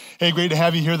Hey, great to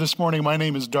have you here this morning. My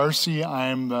name is Darcy.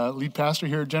 I'm the lead pastor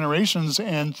here at Generations,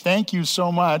 and thank you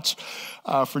so much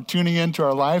for tuning in to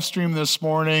our live stream this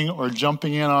morning or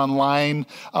jumping in online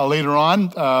later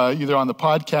on, either on the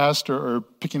podcast or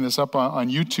picking this up on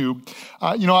YouTube.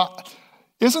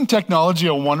 Isn't technology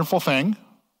a wonderful thing?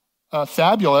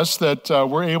 Fabulous that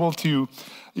we're able to,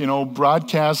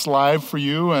 broadcast live for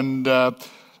you and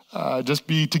just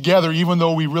be together, even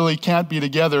though we really can't be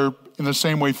together in the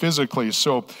same way physically.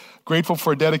 So grateful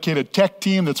for a dedicated tech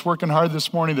team that's working hard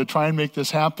this morning to try and make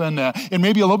this happen in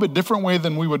maybe a little bit different way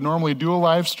than we would normally do a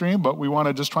live stream, but we want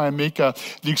to just try and make the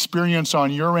experience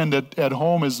on your end at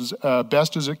home as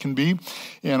best as it can be.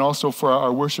 And also for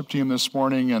our worship team this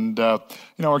morning. And,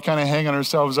 we're kind of hanging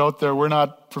ourselves out there. We're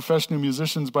not professional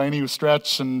musicians by any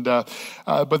stretch,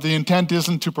 but the intent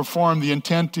isn't to perform. The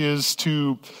intent is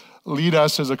to lead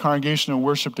us as a congregation and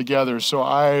worship together. So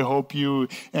I hope you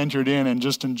entered in and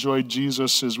just enjoyed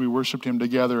Jesus as we worshiped him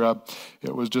together.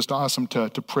 It was just awesome to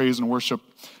praise and worship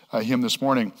him this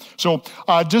morning. So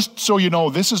just so you know,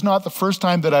 this is not the first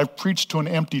time that I've preached to an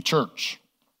empty church.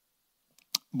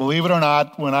 Believe it or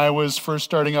not, when I was first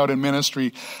starting out in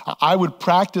ministry, I would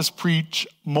practice preach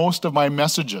most of my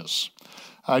messages.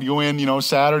 I'd go in,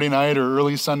 Saturday night or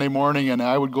early Sunday morning, and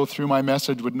I would go through my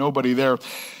message with nobody there.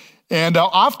 And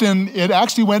often it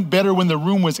actually went better when the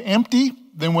room was empty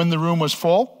than when the room was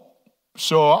full.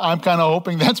 So I'm kind of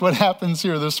hoping that's what happens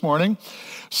here this morning.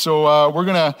 So we're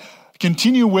going to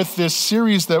continue with this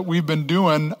series that we've been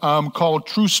doing called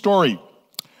True Story.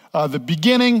 The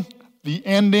beginning, the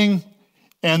ending,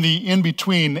 and the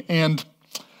in-between. And,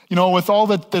 with all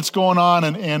that's going on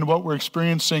and what we're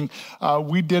experiencing,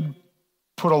 we did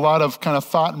put a lot of kind of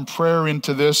thought and prayer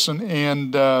into this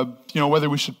and whether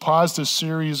we should pause this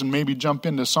series and maybe jump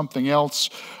into something else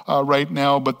right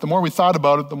now. But the more we thought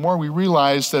about it, the more we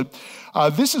realized that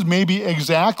this is maybe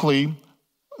exactly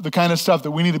the kind of stuff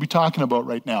that we need to be talking about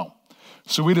right now.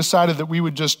 So we decided that we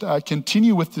would just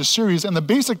continue with this series. And the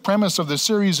basic premise of this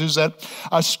series is that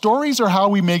stories are how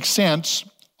we make sense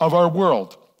of our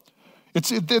world.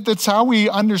 It's how we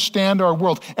understand our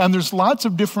world. And there's lots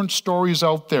of different stories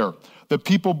out there that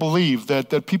people believe,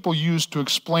 that people use to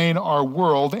explain our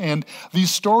world. And these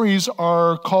stories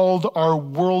are called our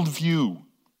worldview.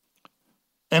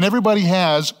 And everybody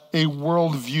has a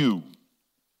worldview.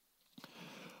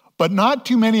 But not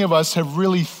too many of us have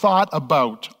really thought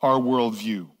about our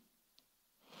worldview.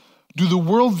 Do the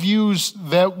worldviews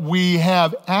that we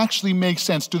have actually make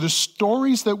sense? Do the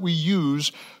stories that we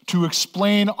use to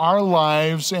explain our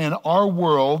lives and our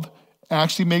world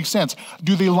actually make sense?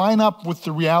 Do they line up with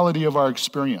the reality of our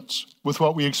experience, with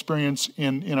what we experience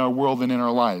in our world and in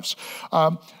our lives?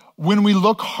 When we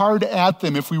look hard at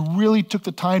them, if we really took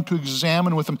the time to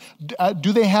examine with them,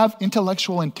 do they have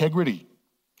intellectual integrity?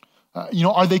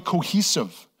 Are they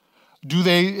cohesive? Do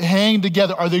they hang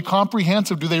together? Are they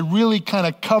comprehensive? Do they really kind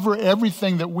of cover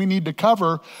everything that we need to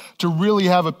cover to really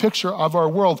have a picture of our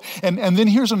world? And then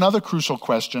here's another crucial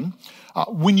question.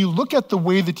 When you look at the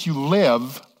way that you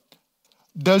live,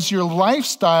 does your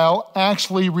lifestyle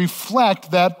actually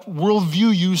reflect that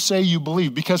worldview you say you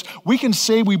believe? Because we can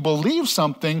say we believe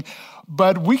something,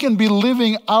 but we can be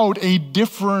living out a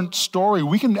different story.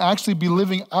 We can actually be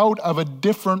living out of a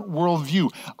different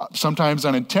worldview, sometimes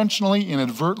unintentionally,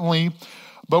 inadvertently,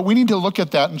 but we need to look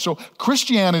at that. And so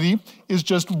Christianity is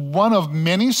just one of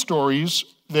many stories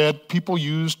that people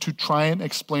use to try and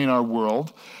explain our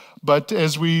world. But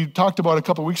as we talked about a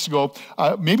couple of weeks ago,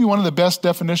 maybe one of the best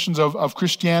definitions of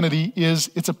Christianity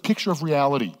is it's a picture of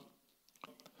reality.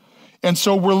 And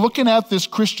so we're looking at this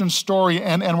Christian story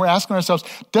and we're asking ourselves,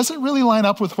 does it really line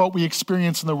up with what we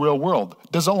experience in the real world?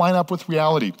 Does it line up with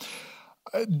reality?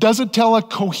 Does it tell a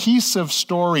cohesive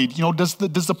story? Does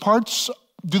the parts,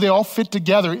 do they all fit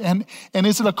together? And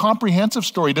is it a comprehensive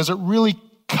story? Does it really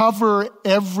cover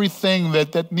everything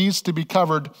that needs to be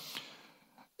covered?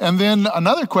 And then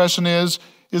another question is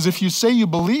if you say you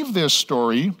believe this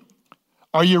story,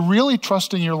 are you really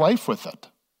trusting your life with it?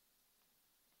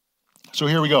 So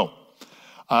here we go.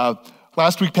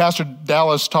 Last week, Pastor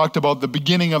Dallas talked about the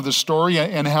beginning of the story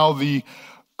and how the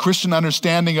Christian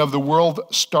understanding of the world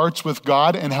starts with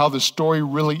God and how the story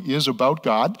really is about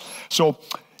God. So,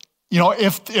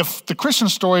 if the Christian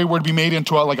story were to be made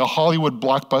into like a Hollywood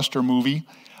blockbuster movie,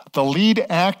 the lead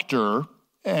actor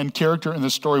and character in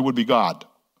the story would be God.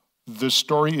 The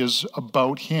story is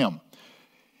about him.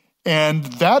 And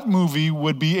that movie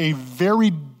would be a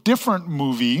very different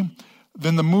movie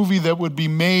than the movie that would be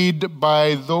made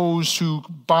by those who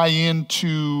buy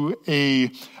into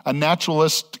a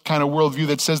naturalist kind of worldview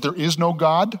that says there is no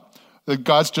God, that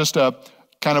God's just a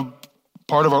kind of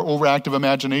part of our overactive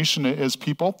imagination as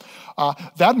people.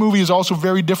 That movie is also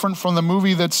very different from the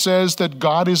movie that says that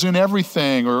God is in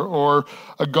everything or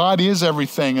God is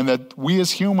everything and that we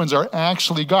as humans are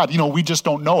actually God. We just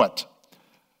don't know it.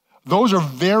 Those are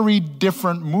very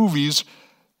different movies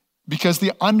because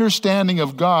the understanding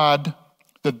of God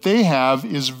that they have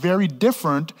is very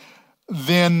different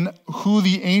than who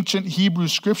the ancient Hebrew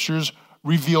scriptures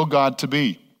reveal God to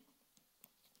be.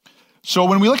 So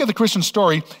when we look at the Christian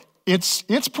story,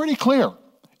 it's pretty clear.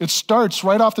 It starts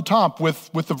right off the top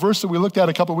with the verse that we looked at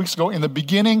a couple of weeks ago. In the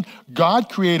beginning, God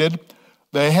created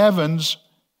the heavens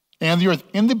and the earth.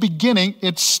 In the beginning,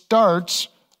 it starts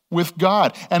with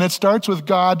God. And it starts with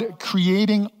God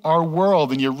creating our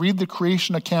world. And you read the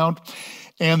creation account,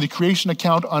 and the creation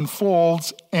account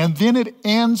unfolds, and then it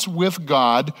ends with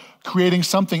God creating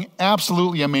something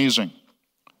absolutely amazing.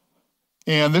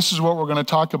 And this is what we're going to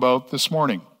talk about this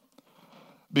morning.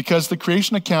 Because the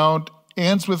creation account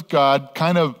ends with God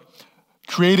kind of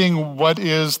creating what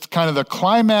is kind of the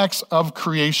climax of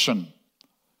creation.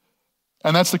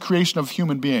 And that's the creation of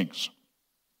human beings.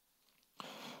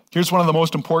 Here's one of the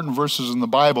most important verses in the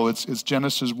Bible. It's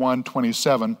Genesis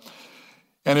 1:27.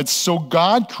 And it's, so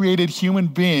God created human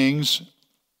beings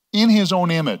in his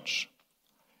own image.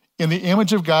 In the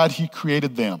image of God, he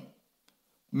created them.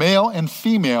 Male and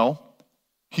female,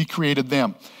 he created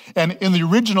them. And in the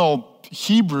original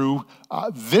Hebrew,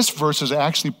 this verse is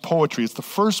actually poetry. It's the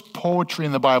first poetry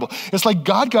in the Bible. It's like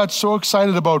God got so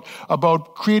excited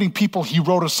about creating people, he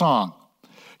wrote a song.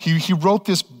 He wrote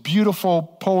this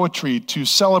beautiful poetry to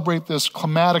celebrate this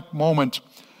climatic moment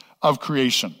of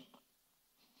creation.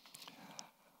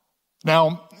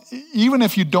 Now, even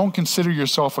if you don't consider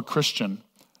yourself a Christian,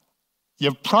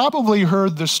 you've probably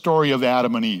heard the story of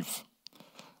Adam and Eve.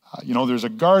 There's a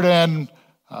garden.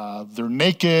 They're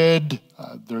naked,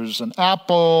 there's an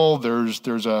apple,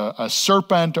 there's a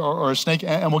serpent or a snake,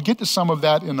 and we'll get to some of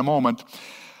that in a moment.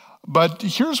 But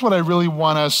here's what I really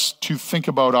want us to think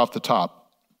about off the top.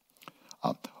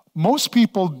 Most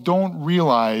people don't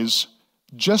realize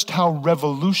just how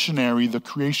revolutionary the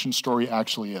creation story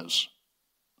actually is.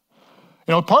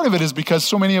 Part of it is because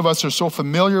so many of us are so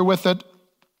familiar with it,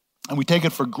 and we take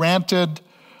it for granted.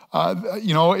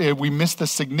 We miss the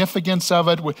significance of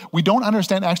it. We don't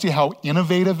understand actually how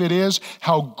innovative it is,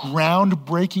 how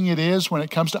groundbreaking it is when it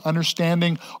comes to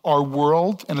understanding our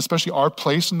world and especially our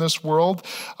place in this world.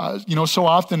 So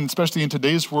often, especially in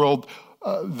today's world,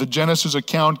 the Genesis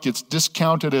account gets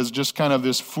discounted as just kind of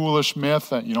this foolish myth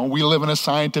that, we live in a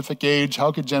scientific age.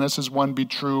 How could Genesis 1 be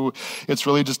true? It's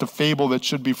really just a fable that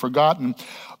should be forgotten.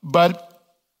 But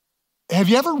have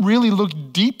you ever really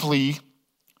looked deeply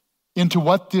into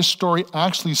what this story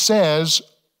actually says,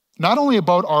 not only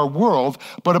about our world,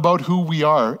 but about who we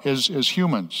are as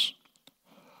humans?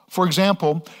 For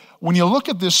example, when you look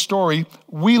at this story,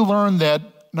 we learn that,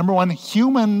 number one,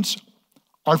 humans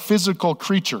are physical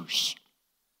creatures.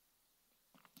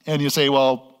 And you say,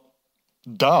 well,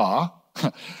 duh.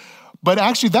 But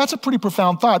actually, that's a pretty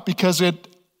profound thought because it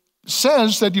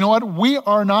says that, we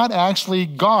are not actually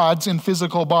gods in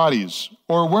physical bodies,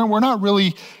 or we're not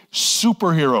really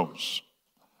superheroes.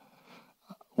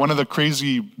 One of the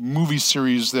crazy movie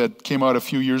series that came out a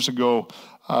few years ago,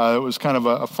 it was kind of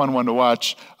a fun one to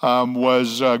watch,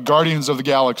 was Guardians of the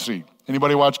Galaxy.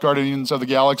 Anybody watch Guardians of the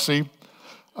Galaxy?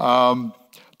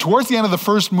 Towards the end of the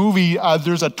first movie,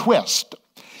 there's a twist.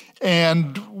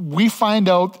 And we find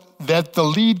out that the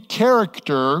lead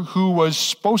character, who was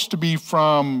supposed to be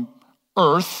from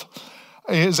Earth,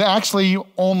 is actually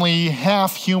only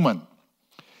half human.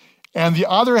 And the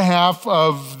other half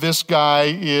of this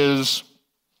guy is,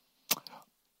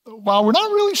 well, we're not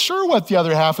really sure what the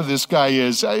other half of this guy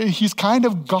is. He's kind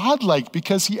of godlike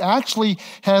because he actually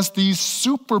has these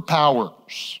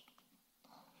superpowers.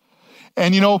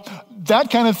 And that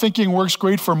kind of thinking works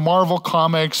great for Marvel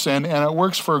Comics and it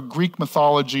works for Greek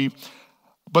mythology.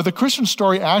 But the Christian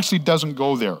story actually doesn't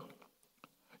go there.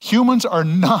 Humans are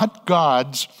not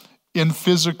gods in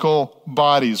physical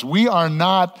bodies. We are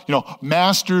not,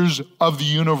 masters of the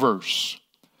universe.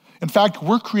 In fact,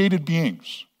 we're created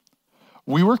beings.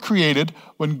 We were created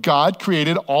when God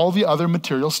created all the other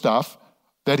material stuff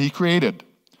that he created.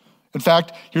 In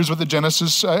fact, here's what the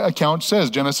Genesis account says,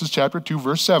 Genesis chapter 2,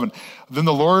 verse 7. Then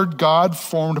the Lord God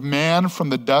formed man from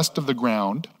the dust of the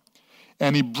ground,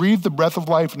 and he breathed the breath of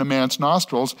life into man's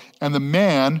nostrils, and the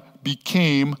man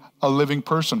became a living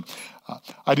person.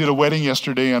 I did a wedding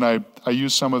yesterday, and I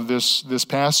used some of this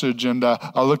passage, and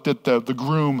I looked at the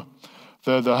groom,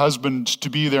 the husband to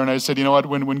be there, and I said,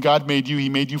 when God made you, he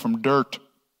made you from dirt.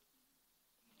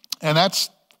 And that's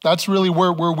That's really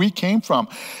where we came from.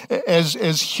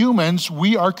 As humans,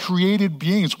 we are created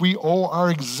beings. We owe our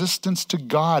existence to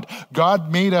God.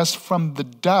 God made us from the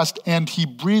dust, and he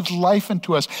breathed life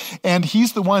into us. And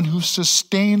he's the one who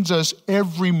sustains us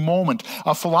every moment.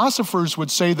 Philosophers would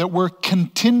say that we're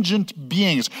contingent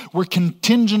beings. We're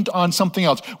contingent on something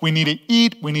else. We need to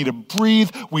eat. We need to breathe.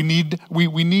 We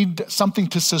need something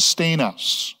to sustain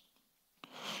us.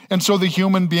 And so the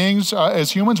human beings,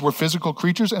 as humans, we're physical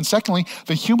creatures. And secondly,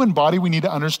 the human body, we need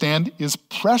to understand, is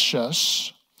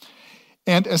precious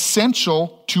and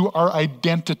essential to our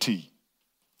identity.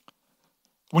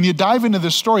 When you dive into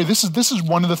this story, this is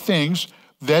one of the things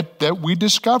that we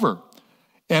discover.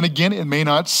 And again, it may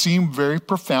not seem very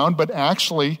profound, but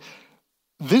actually,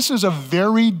 this is a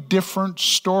very different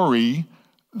story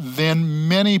than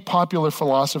many popular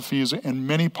philosophies and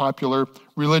many popular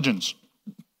religions.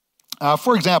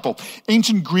 For example,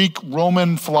 ancient Greek,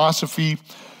 Roman philosophy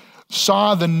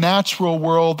saw the natural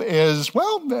world as,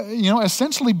 well,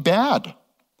 essentially bad.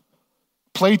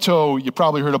 Plato, you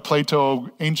probably heard of Plato,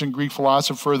 ancient Greek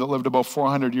philosopher that lived about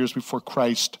 400 years before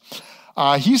Christ.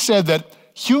 He said that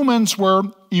humans were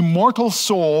immortal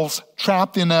souls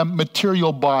trapped in a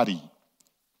material body.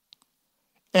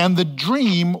 And the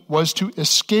dream was to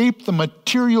escape the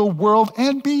material world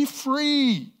and be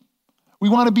free. We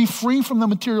want to be free from the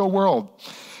material world.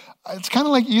 It's kind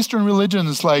of like Eastern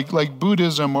religions like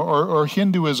Buddhism or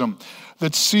Hinduism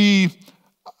that see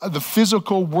the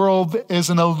physical world as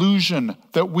an illusion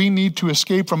that we need to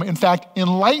escape from. In fact,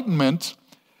 enlightenment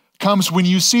comes when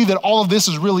you see that all of this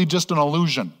is really just an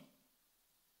illusion.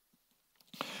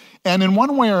 And in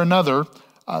one way or another,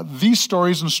 these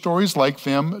stories and stories like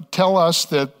them tell us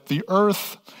that the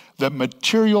earth, that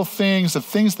material things, the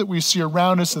things that we see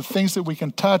around us, the things that we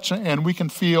can touch and we can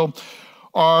feel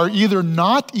are either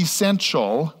not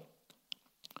essential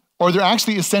or they're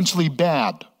actually essentially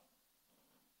bad.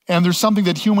 And there's something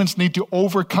that humans need to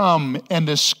overcome and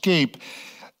escape.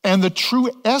 And the true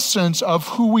essence of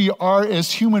who we are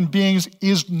as human beings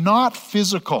is not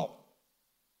physical.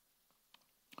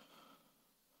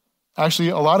 Actually,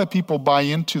 a lot of people buy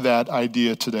into that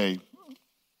idea today,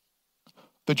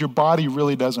 that your body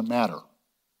really doesn't matter.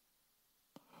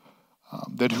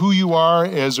 That who you are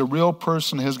as a real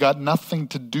person has got nothing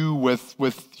to do with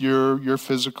your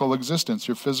physical existence,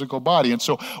 your physical body. And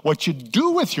so what you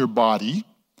do with your body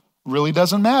really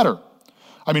doesn't matter.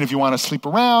 I mean, if you want to sleep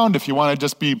around, if you want to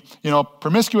just be,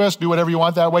 promiscuous, do whatever you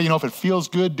want that way, if it feels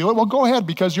good, do it. Well, go ahead,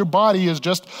 because your body is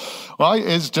just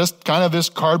kind of this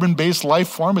carbon-based life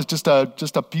form. It's just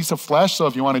a piece of flesh. So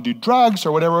if you want to do drugs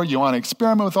or whatever, you want to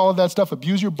experiment with all of that stuff,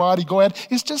 abuse your body, go ahead.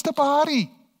 It's just a body.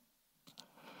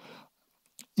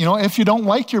 If you don't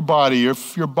like your body, or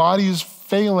if your body is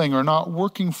failing or not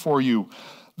working for you,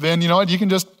 then you can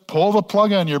just pull the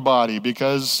plug on your body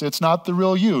because it's not the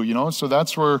real you, So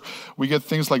that's where we get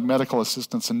things like medical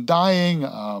assistance in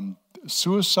dying,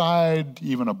 suicide,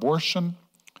 even abortion,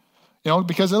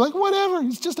 because they're like, whatever,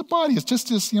 it's just a body. It's just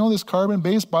this, this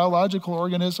carbon-based biological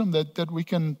organism that we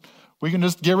can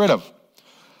just get rid of.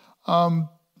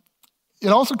 It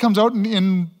also comes out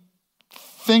in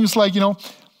things like,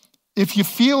 if you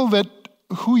feel that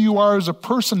who you are as a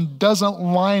person doesn't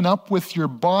line up with your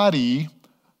body,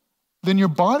 then your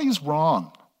body's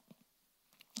wrong.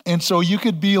 And so you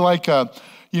could be like a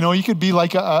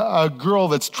girl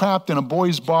that's trapped in a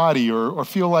boy's body, or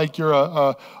feel like you're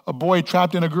a boy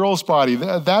trapped in a girl's body,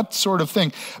 that sort of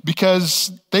thing.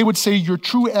 Because they would say your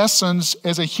true essence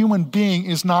as a human being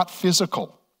is not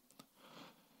physical.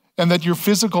 And that your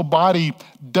physical body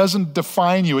doesn't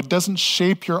define you. It doesn't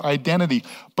shape your identity.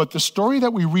 But the story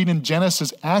that we read in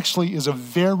Genesis actually is a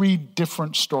very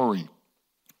different story.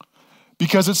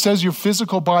 Because it says your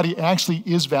physical body actually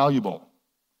is valuable.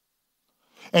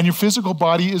 And your physical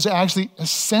body is actually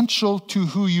essential to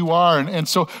who you are. And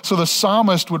so the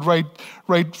psalmist would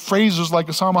write phrases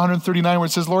like Psalm 139 where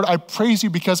it says, Lord, I praise you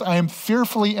because I am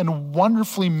fearfully and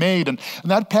wonderfully made. And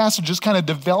that passage just kind of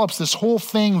develops this whole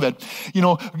thing that,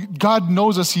 God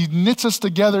knows us. He knits us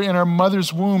together in our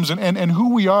mother's wombs. And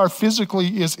who we are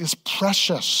physically is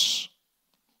precious.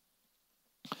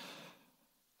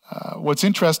 What's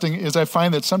interesting is I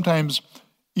find that sometimes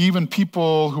even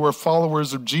people who are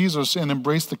followers of Jesus and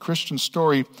embrace the Christian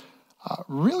story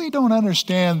really don't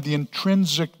understand the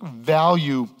intrinsic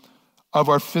value of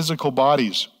our physical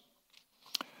bodies.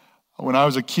 When I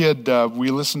was a kid,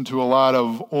 we listened to a lot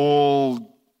of old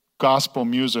gospel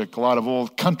music, a lot of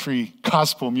old country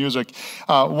gospel music.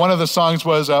 One of the songs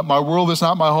was, "My world is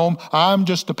not my home, I'm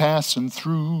just a passing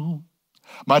through.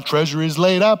 My treasure is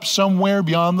laid up somewhere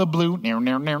beyond the blue."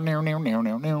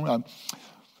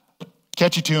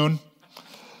 Catchy tune.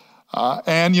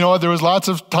 And there was lots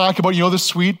of talk about, the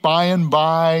sweet by and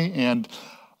by and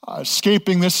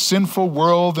escaping this sinful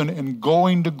world and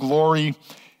going to glory.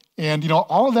 And,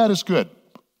 all of that is good.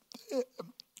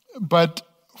 But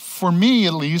for me,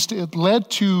 at least, it led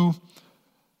to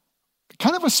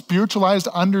kind of a spiritualized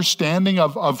understanding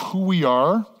of who we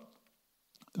are,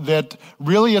 that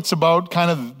really it's about kind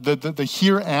of the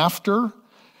hereafter,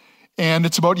 and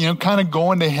it's about, kind of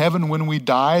going to heaven when we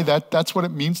die. That's what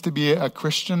it means to be a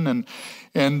Christian.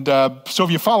 And so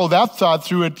if you follow that thought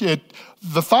through,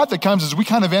 the thought that comes is we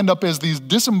kind of end up as these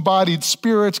disembodied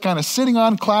spirits kind of sitting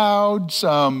on clouds,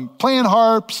 playing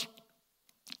harps,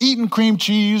 eating cream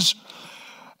cheese.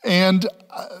 And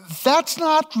that's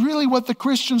not really what the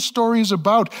Christian story is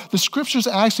about. The scriptures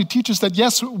actually teach us that,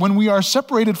 yes, when we are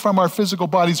separated from our physical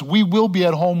bodies, we will be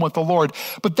at home with the Lord.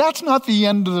 But that's not the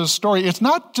end of the story. It's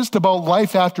not just about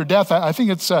life after death. I think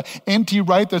it's N.T.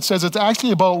 Wright that says it's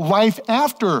actually about life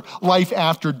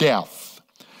after death.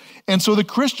 And so the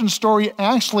Christian story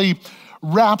actually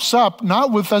wraps up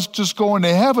not with us just going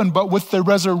to heaven, but with the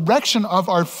resurrection of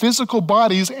our physical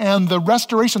bodies and the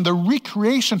restoration, the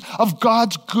recreation of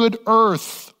God's good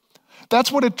earth.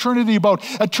 That's what eternity is about.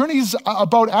 Eternity is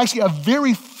about actually a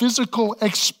very physical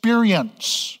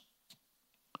experience.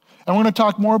 And we're going to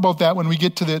talk more about that when we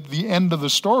get to the end of the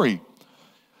story.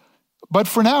 But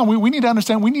for now, we need to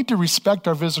understand, we need to respect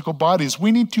our physical bodies.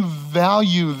 We need to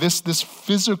value this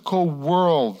physical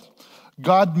world.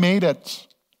 God made it.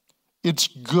 It's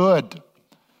good.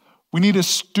 We need to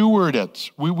steward it.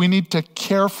 We need to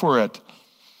care for it.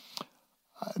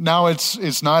 Now,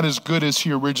 it's not as good as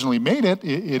he originally made it.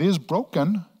 It is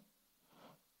broken.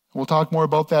 We'll talk more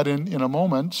about that in a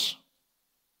moment.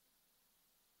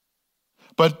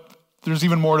 But there's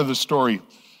even more to the story.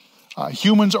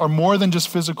 Humans are more than just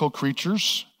physical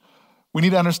creatures. We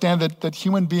need to understand that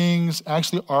human beings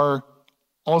actually are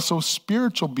also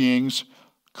spiritual beings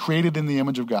created in the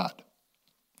image of God.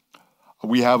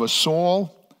 We have a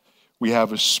soul, we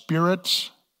have a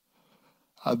spirit,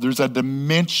 there's a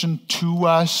dimension to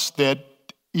us that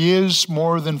is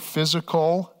more than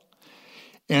physical,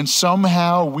 and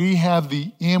somehow we have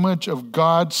the image of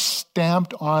God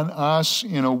stamped on us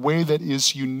in a way that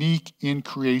is unique in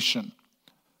creation.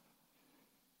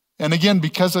 And again,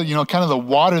 because of, kind of the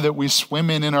water that we swim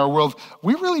in our world,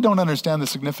 we really don't understand the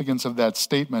significance of that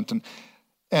statement.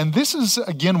 And this is,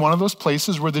 again, one of those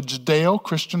places where the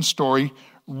Judeo-Christian story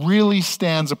really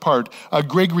stands apart.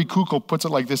 Gregory Kukl puts it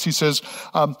like this. He says,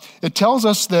 it tells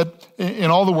us that in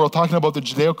all the world, talking about the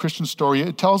Judeo-Christian story,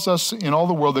 it tells us in all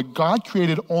the world that God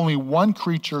created only one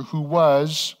creature who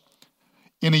was,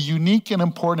 in a unique and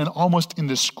important and almost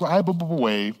indescribable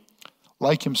way,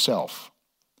 like himself,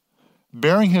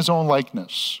 bearing his own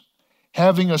likeness,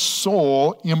 having a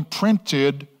soul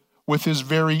imprinted with his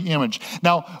very image.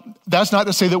 Now, that's not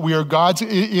to say that we are gods.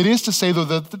 It is to say, though,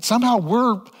 that somehow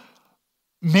we're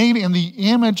made in the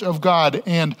image of God.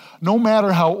 And no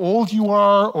matter how old you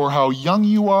are or how young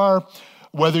you are,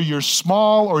 whether you're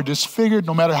small or disfigured,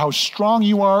 no matter how strong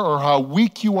you are or how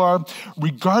weak you are,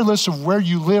 regardless of where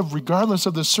you live, regardless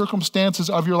of the circumstances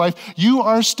of your life, you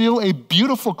are still a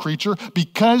beautiful creature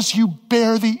because you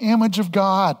bear the image of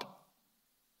God.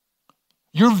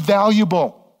 You're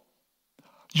valuable.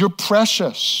 You're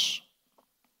precious.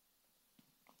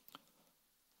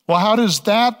 Well, how does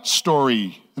that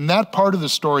story and that part of the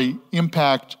story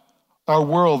impact our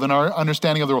world and our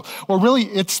understanding of the world? Well, really,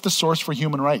 it's the source for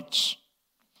human rights.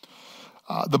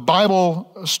 The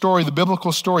Bible story, the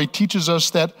biblical story, teaches us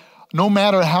that no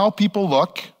matter how people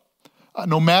look,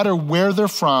 no matter where they're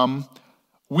from,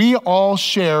 we all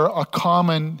share a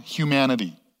common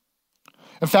humanity.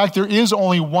 In fact, there is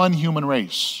only one human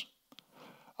race.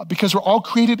 Because we're all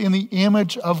created in the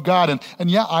image of God.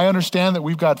 And yeah, I understand that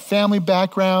we've got family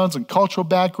backgrounds and cultural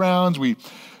backgrounds. We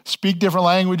speak different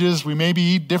languages. We maybe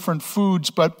eat different foods.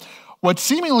 But what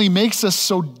seemingly makes us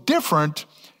so different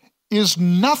is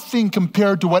nothing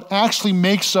compared to what actually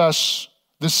makes us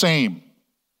the same.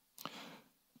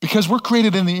 Because we're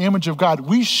created in the image of God,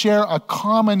 we share a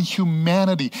common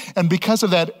humanity. And because of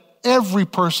that, every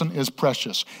person is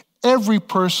precious. Every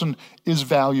person is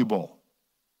valuable.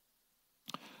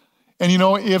 And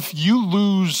if you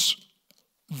lose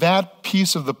that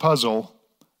piece of the puzzle,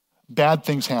 bad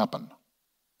things happen.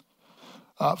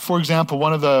 For example,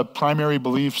 one of the primary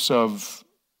beliefs of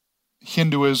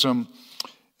Hinduism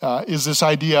is this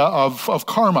idea of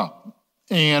karma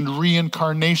and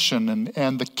reincarnation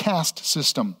and the caste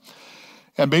system.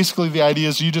 And basically the idea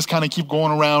is you just kind of keep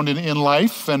going around in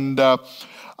life, and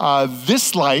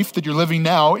this life that you're living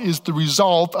now is the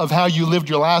result of how you lived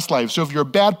your last life. So if you're a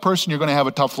bad person, you're going to have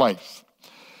a tough life.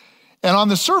 And on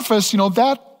the surface,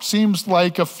 that seems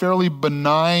like a fairly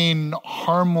benign,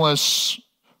 harmless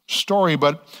story,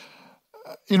 but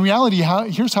in reality,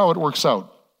 here's how it works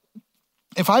out.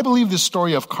 If I believe this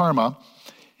story of karma,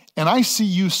 and I see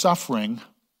you suffering,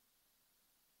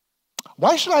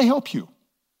 why should I help you?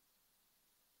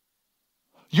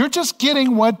 You're just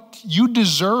getting what you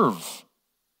deserve.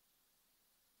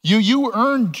 You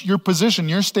earned your position,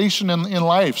 your station in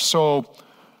life, so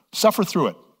suffer through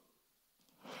it.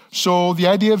 So the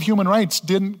idea of human rights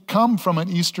didn't come from an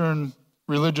Eastern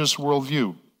religious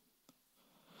worldview.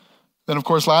 Then, of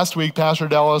course, last week, Pastor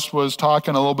Dallas was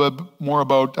talking a little bit more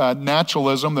about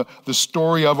naturalism, the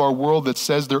story of our world that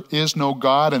says there is no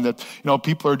God and that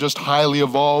people are just highly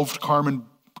evolved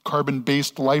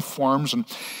carbon-based life forms.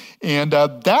 And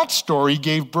that story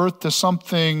gave birth to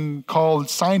something called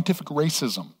scientific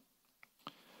racism.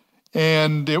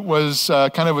 And it was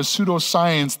kind of a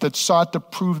pseudoscience that sought to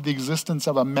prove the existence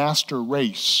of a master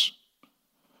race.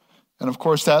 And of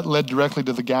course, that led directly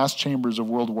to the gas chambers of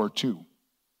World War II.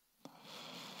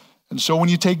 And so when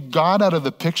you take God out of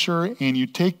the picture and you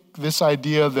take this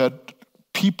idea that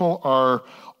people are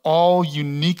all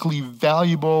uniquely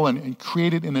valuable and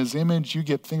created in his image, you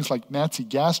get things like Nazi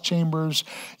gas chambers,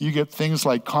 you get things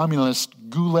like communist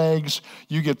gulags,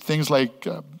 you get things like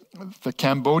the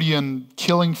Cambodian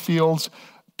killing fields,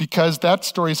 because that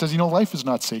story says, life is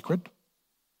not sacred.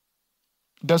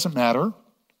 It doesn't matter.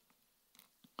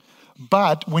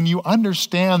 But when you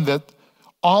understand that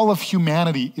all of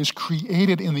humanity is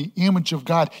created in the image of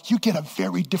God, you get a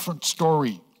very different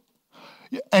story.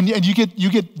 And you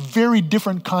get very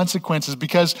different consequences,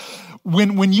 because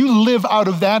when you live out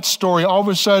of that story, all of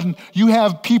a sudden you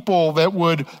have people that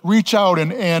would reach out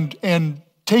and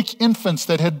take infants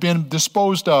that had been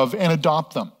disposed of and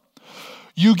adopt them.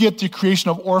 You get the creation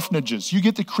of orphanages. You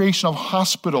get the creation of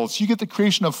hospitals. You get the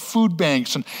creation of food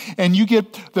banks. And you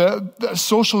get the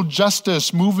social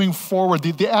justice moving forward,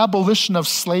 the abolition of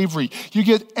slavery. You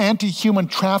get anti-human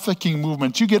trafficking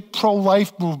movements. You get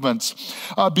pro-life movements.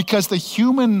 Because the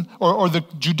human or the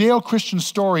Judeo-Christian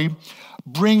story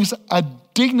brings a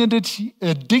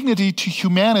dignity to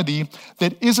humanity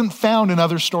that isn't found in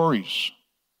other stories.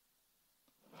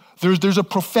 There's a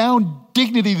profound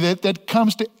dignity that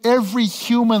comes to every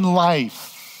human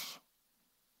life.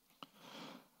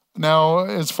 Now,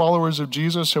 as followers of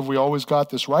Jesus, have we always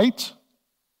got this right?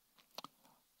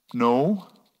 No.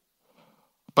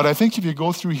 But I think if you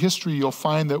go through history, you'll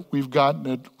find that we've gotten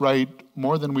it right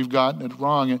more than we've gotten it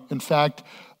wrong. In fact,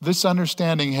 this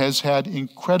understanding has had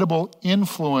incredible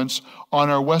influence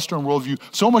on our Western worldview,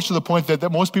 so much to the point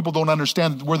that most people don't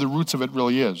understand where the roots of it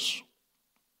really is.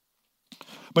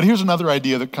 But here's another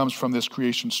idea that comes from this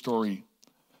creation story.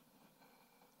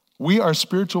 We are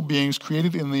spiritual beings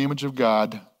created in the image of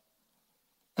God,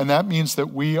 and that means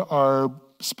that we are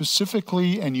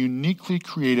specifically and uniquely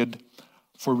created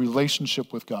for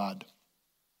relationship with God.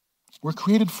 We're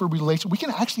created for relationship. We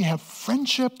can actually have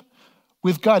friendship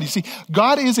with God. You see,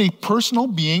 God is a personal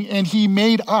being, and he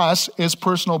made us as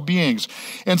personal beings.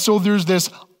 And so there's this,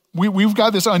 we've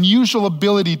got this unusual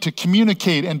ability to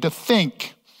communicate and to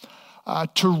think,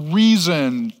 to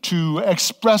reason, to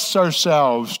express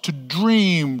ourselves, to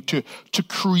dream, to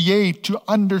create, to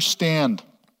understand.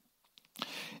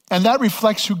 And that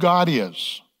reflects who God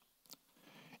is.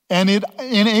 And it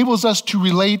enables us to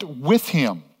relate with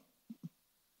him.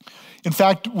 In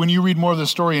fact, when you read more of the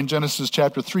story in Genesis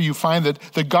chapter 3, you find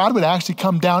that God would actually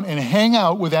come down and hang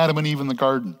out with Adam and Eve in the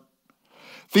garden.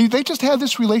 They just had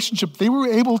this relationship. They were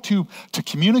able to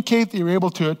communicate. They were able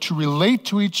to relate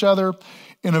to each other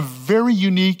in a very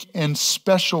unique and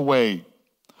special way.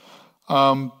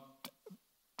 And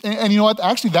you know what?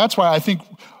 Actually, that's why I think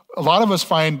a lot of us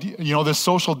find, this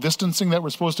social distancing that we're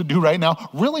supposed to do right now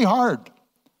really hard.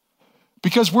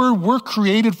 Because we're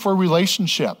created for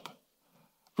relationship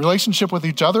with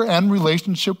each other and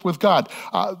relationship with God.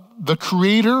 The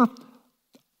Creator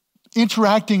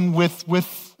interacting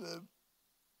with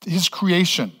his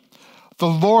creation. The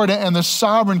Lord and the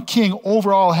sovereign King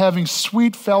overall having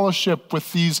sweet fellowship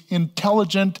with these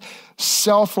intelligent,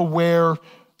 self-aware,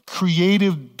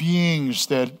 creative beings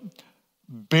that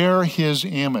bear his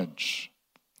image.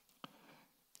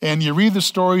 And you read the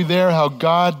story there, how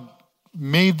God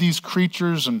made these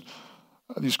creatures and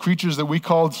these creatures that we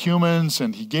called humans,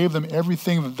 and he gave them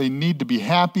everything that they need to be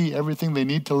happy, everything they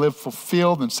need to live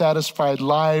fulfilled and satisfied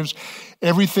lives,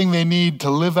 everything they need to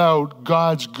live out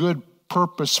God's good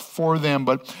purpose for them.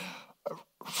 But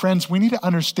friends, we need to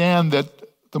understand that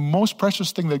the most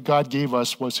precious thing that God gave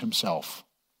us was himself.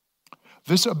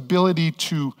 This ability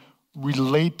to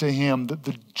relate to him,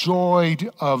 the joy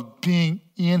of being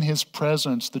in his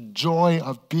presence, the joy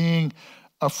of being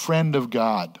a friend of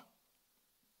God.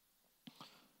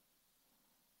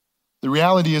 The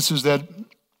reality is that,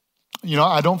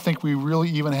 I don't think we really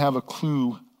even have a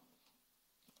clue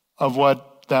of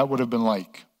what that would have been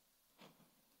like.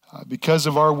 Because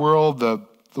of our world,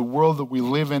 the world that we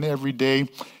live in every day,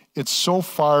 it's so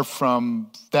far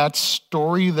from that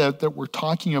story that we're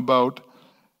talking about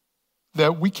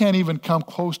that we can't even come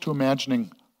close to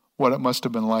imagining what it must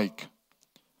have been like.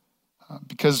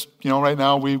 Because, right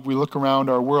now we look around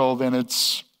our world and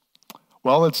it's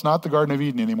not the Garden of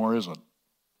Eden anymore, is it?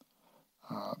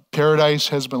 Paradise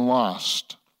has been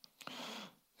lost.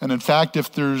 And in fact,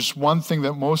 if there's one thing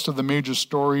that most of the major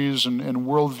stories and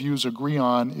worldviews agree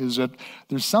on, is that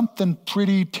there's something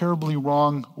pretty terribly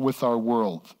wrong with our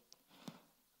world.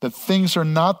 That things are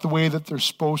not the way that they're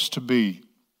supposed to be.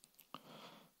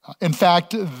 In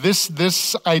fact,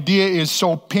 this idea is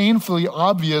so painfully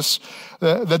obvious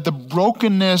that the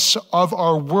brokenness of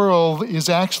our world is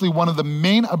actually one of the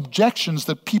main objections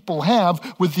that people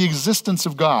have with the existence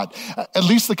of God, at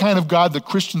least the kind of God that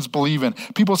Christians believe in.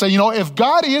 People say, if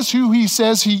God is who he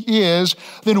says he is,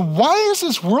 then why is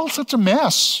this world such a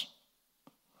mess?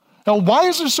 Now, why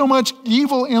is there so much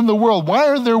evil in the world? Why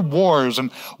are there wars?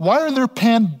 And why are there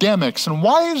pandemics? And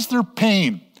why is there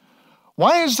pain?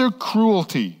 Why is there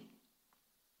cruelty?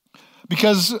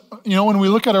 Because, when we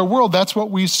look at our world, that's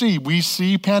what we see. We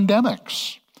see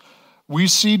pandemics. We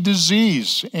see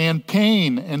disease and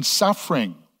pain and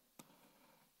suffering.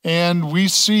 And we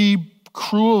see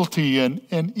cruelty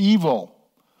and evil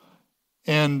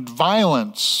and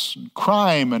violence, and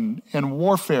crime and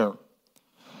warfare.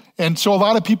 And so a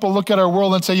lot of people look at our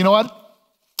world and say, you know what?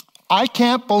 I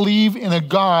can't believe in a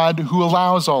God who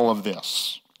allows all of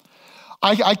this.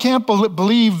 I can't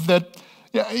believe that,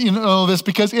 this,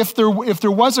 because if there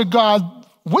was a God,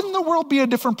 wouldn't the world be a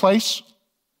different place?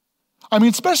 I mean,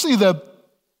 especially the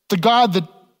God that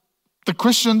the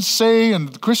Christians say and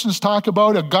the Christians talk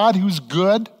about, a God who's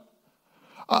good,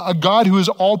 a God who is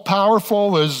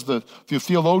all-powerful, as the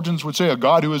theologians would say, a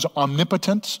God who is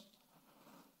omnipotent.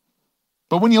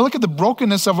 But when you look at the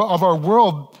brokenness of our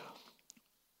world,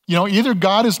 either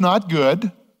God is not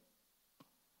good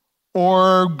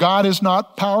or God is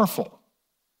not powerful.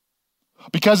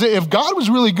 Because if God was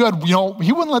really good, he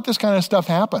wouldn't let this kind of stuff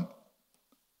happen.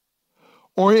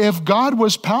 Or if God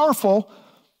was powerful,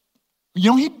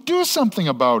 he'd do something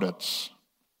about it.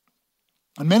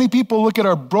 And many people look at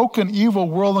our broken, evil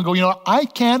world and go, I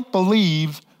can't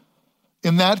believe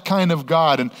in that kind of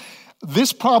God. And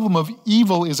this problem of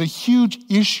evil is a huge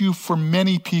issue for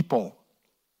many people.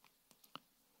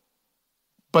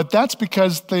 But that's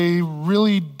because they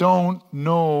really don't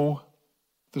know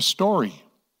the story.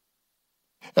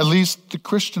 At least the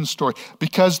Christian story.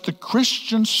 Because the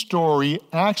Christian story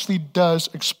actually does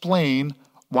explain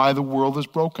why the world is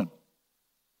broken.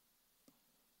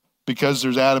 Because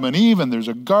there's Adam and Eve, and there's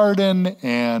a garden,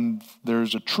 and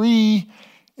there's a tree,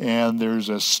 and there's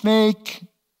a snake.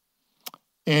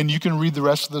 And you can read the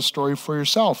rest of the story for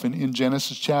yourself in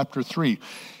Genesis chapter 3.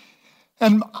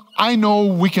 And I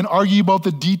know we can argue about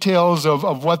the details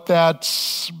of what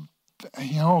that's,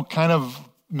 kind of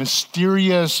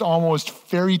mysterious, almost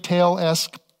fairy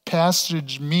tale-esque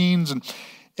passage means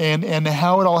and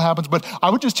how it all happens. But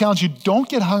I would just challenge you, don't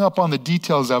get hung up on the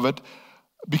details of it,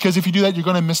 because if you do that, you're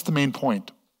going to miss the main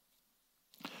point.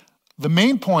 The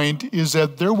main point is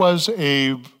that there was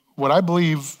what I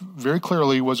believe very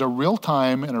clearly was a real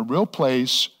time and a real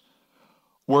place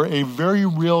where a very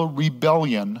real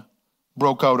rebellion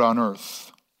broke out on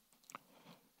earth.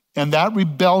 And that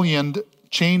rebellion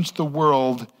changed the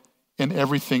world and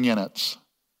everything in it.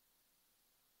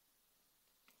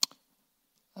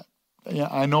 Yeah,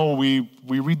 I know we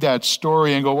read that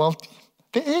story and go, well,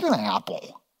 they ate an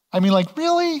apple. I mean,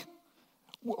 really?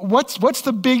 What's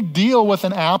the big deal with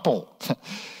an apple? In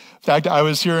fact, I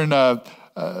was here in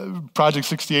Project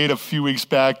 68 a few weeks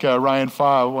back. Ryan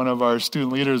Faw, one of our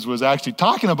student leaders, was actually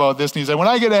talking about this, and he said, when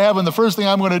I get to heaven, the first thing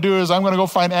I'm going to do is I'm going to go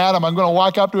find Adam. I'm going to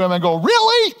walk up to him and go,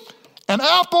 really? An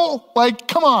apple?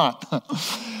 Come on.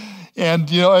 And,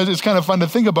 it's kind of fun to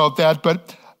think about that,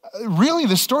 but really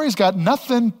the story's got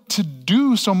nothing to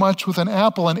do so much with an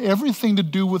apple and everything to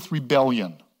do with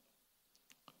rebellion.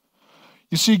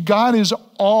 You see, God is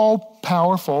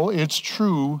all-powerful, it's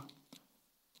true,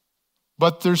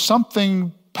 but there's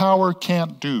something power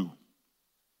can't do.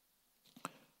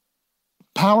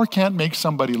 Power can't make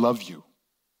somebody love you.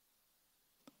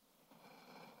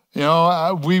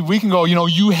 We can go,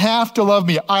 you have to love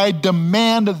me. I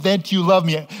demand that you love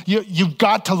me. You've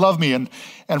got to love me.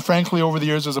 And frankly, over the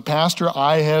years as a pastor,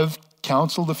 I have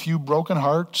counseled a few broken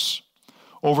hearts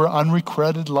over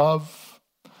unrequited love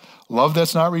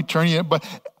that's not returning it.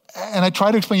 And I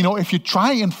try to explain, if you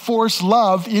try and force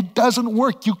love, it doesn't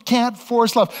work. You can't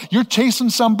force love. You're chasing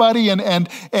somebody and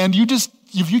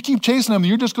if you keep chasing them,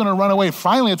 you're just going to run away.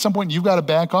 Finally, at some point, you've got to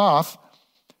back off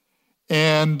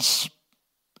and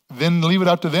then leave it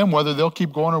up to them whether they'll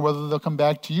keep going or whether they'll come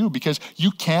back to you, because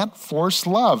you can't force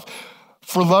love.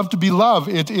 For love to be love,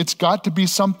 it's got to be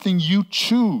something you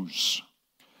choose.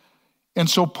 And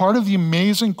so part of the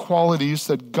amazing qualities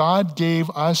that God gave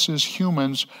us as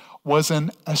humans was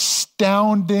an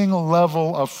astounding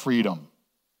level of freedom.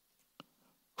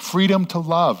 Freedom to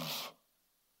love.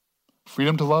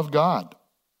 Freedom to love God.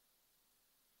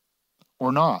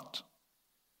 Or not.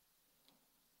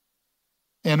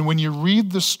 And when you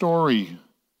read the story,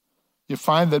 you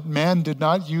find that man did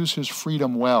not use his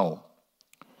freedom well.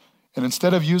 And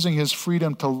instead of using his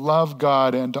freedom to love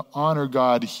God and to honor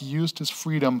God, he used his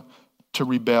freedom to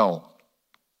rebel.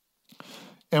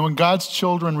 And when God's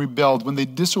children rebelled, when they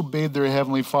disobeyed their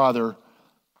Heavenly Father,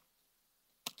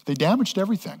 they damaged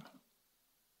everything.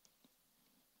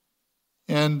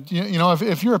 And,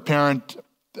 if you're a parent,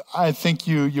 I think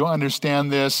you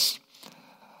understand this.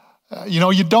 You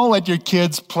don't let your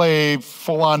kids play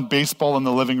full-on baseball in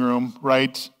the living room,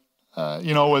 right?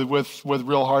 With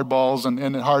real hard balls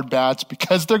and hard bats,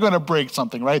 because they're going to break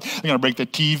something, right? They're going to break the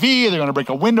TV, they're going to break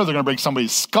a window, they're going to break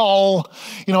somebody's skull.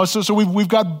 So we've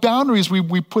got boundaries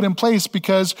we put in place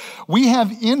because we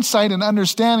have insight and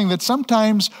understanding that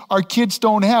sometimes our kids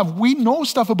don't have. We know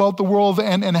stuff about the world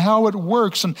and how it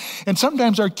works, and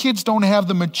sometimes our kids don't have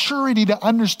the maturity to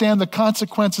understand the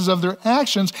consequences of their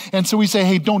actions, and so we say,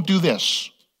 hey, don't do this.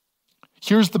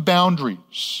 Here's the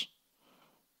boundaries.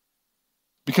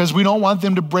 Because we don't want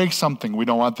them to break something. We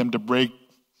don't want them to break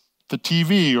the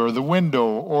TV or the window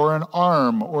or an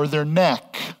arm or their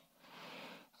neck.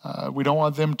 We don't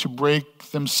want them to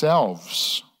break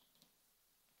themselves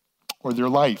or their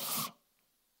life.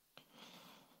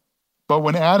 But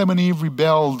when Adam and Eve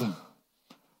rebelled,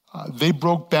 they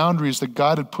broke boundaries that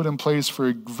God had put in place for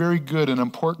a very good and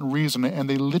important reason, and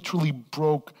they literally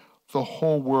broke the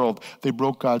whole world. They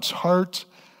broke God's heart,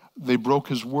 they broke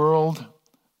his world,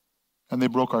 and they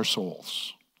broke our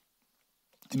souls.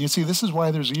 And you see, this is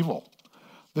why there's evil.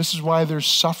 This is why there's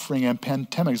suffering and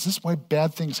pandemics. This is why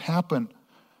bad things happen,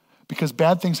 because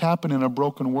bad things happen in a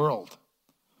broken world.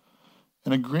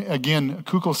 And again,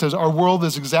 Kukul says, our world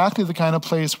is exactly the kind of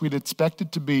place we'd expect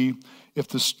it to be if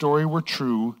the story were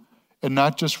true and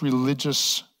not just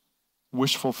religious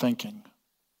wishful thinking.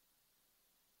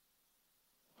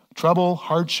 Trouble,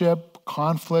 hardship,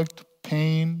 conflict,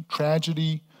 pain,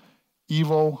 tragedy,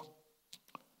 evil,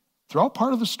 they're all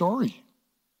part of the story.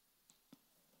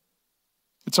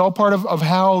 It's all part of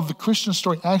how the Christian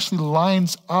story actually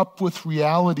lines up with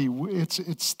reality.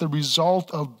 It's the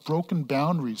result of broken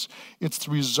boundaries. It's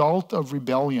the result of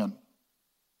rebellion.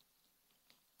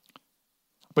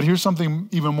 But here's something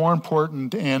even more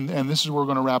important, and this is where we're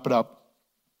going to wrap it up.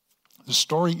 The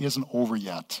story isn't over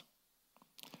yet.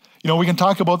 We can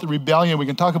talk about the rebellion, we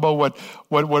can talk about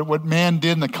what man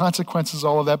did and the consequences,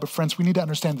 all of that, but friends, we need to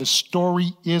understand the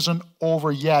story isn't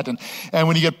over yet. And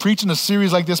when you get preaching a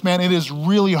series like this, man, it is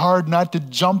really hard not to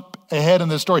jump ahead in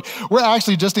the story. We're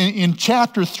actually just in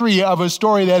chapter 3 of a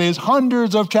story that is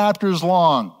hundreds of chapters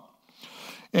long.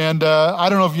 And I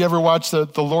don't know if you ever watched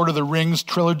the Lord of the Rings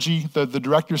trilogy, the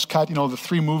director's cut, the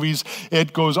 3 movies.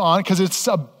 It goes on because it's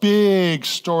a big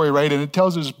story, right? And it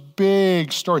tells this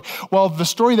big story. Well, the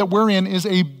story that we're in is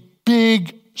a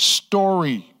big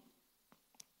story.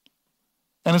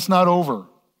 And it's not over.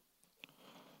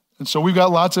 And so we've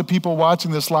got lots of people watching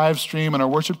this live stream, and our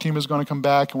worship team is going to come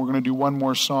back, and we're going to do one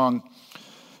more song.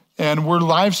 And we're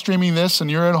live streaming this, and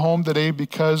you're at home today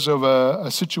because of a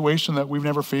situation that we've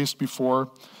never faced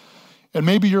before. And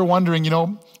maybe you're wondering,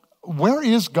 where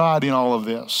is God in all of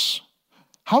this?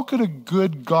 How could a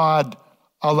good God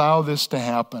allow this to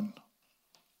happen?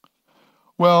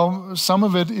 Well, some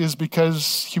of it is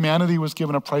because humanity was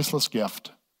given a priceless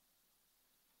gift.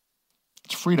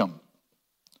 It's freedom.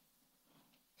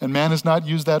 And man has not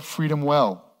used that freedom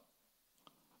well.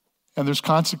 And there's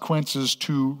consequences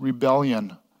to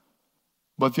rebellion.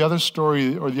 But the other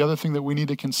story, or the other thing that we need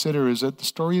to consider, is that the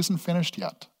story isn't finished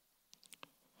yet.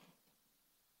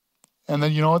 And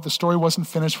then, the story wasn't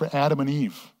finished for Adam and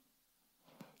Eve.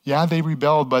 Yeah, they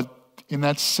rebelled, but in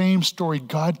that same story,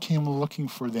 God came looking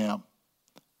for them.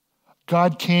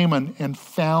 God came and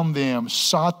found them,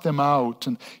 sought them out,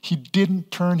 and he didn't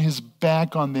turn his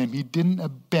back on them. He didn't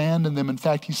abandon them. In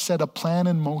fact, he set a plan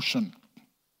in motion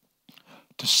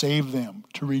to save them,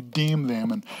 to redeem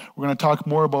them. And we're going to talk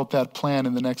more about that plan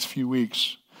in the next few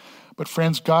weeks. But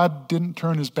friends, God didn't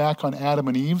turn his back on Adam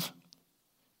and Eve,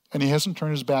 and he hasn't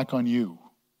turned his back on you.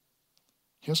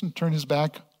 He hasn't turned his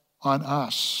back on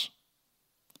us.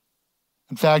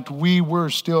 In fact, we were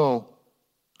still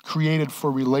created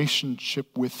for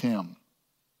relationship with him.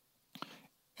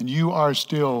 And you are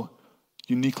still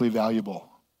uniquely valuable.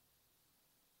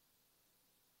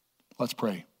 Let's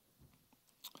pray.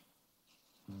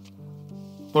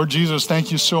 Lord Jesus,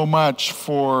 thank you so much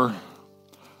for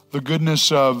the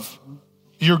goodness of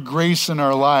your grace in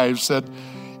our lives, that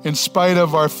in spite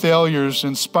of our failures,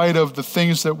 in spite of the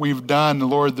things that we've done,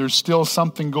 Lord, there's still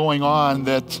something going on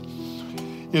that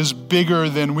is bigger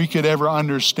than we could ever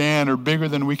understand or bigger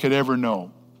than we could ever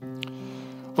know.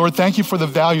 Lord, thank you for the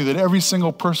value that every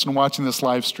single person watching this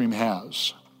live stream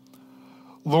has.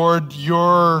 Lord,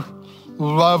 your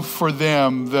love for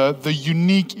them, the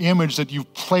unique image that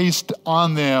you've placed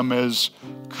on them as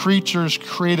creatures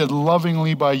created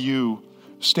lovingly by you,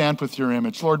 stamped with your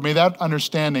image. Lord, may that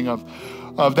understanding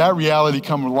of that reality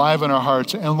come alive in our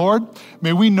hearts. And Lord,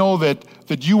 may we know that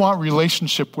you want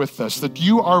relationship with us, that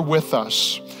you are with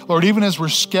us. Lord, even as we're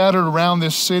scattered around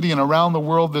this city and around the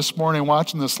world this morning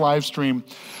watching this live stream,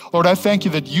 Lord, I thank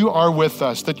you that you are with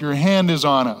us, that your hand is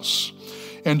on us.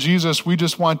 And Jesus, we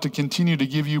just want to continue to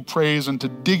give you praise and to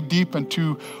dig deep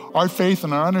into our faith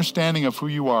and our understanding of who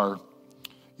you are,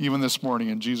 even this morning.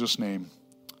 In Jesus' name,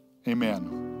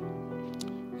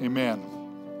 amen. Amen.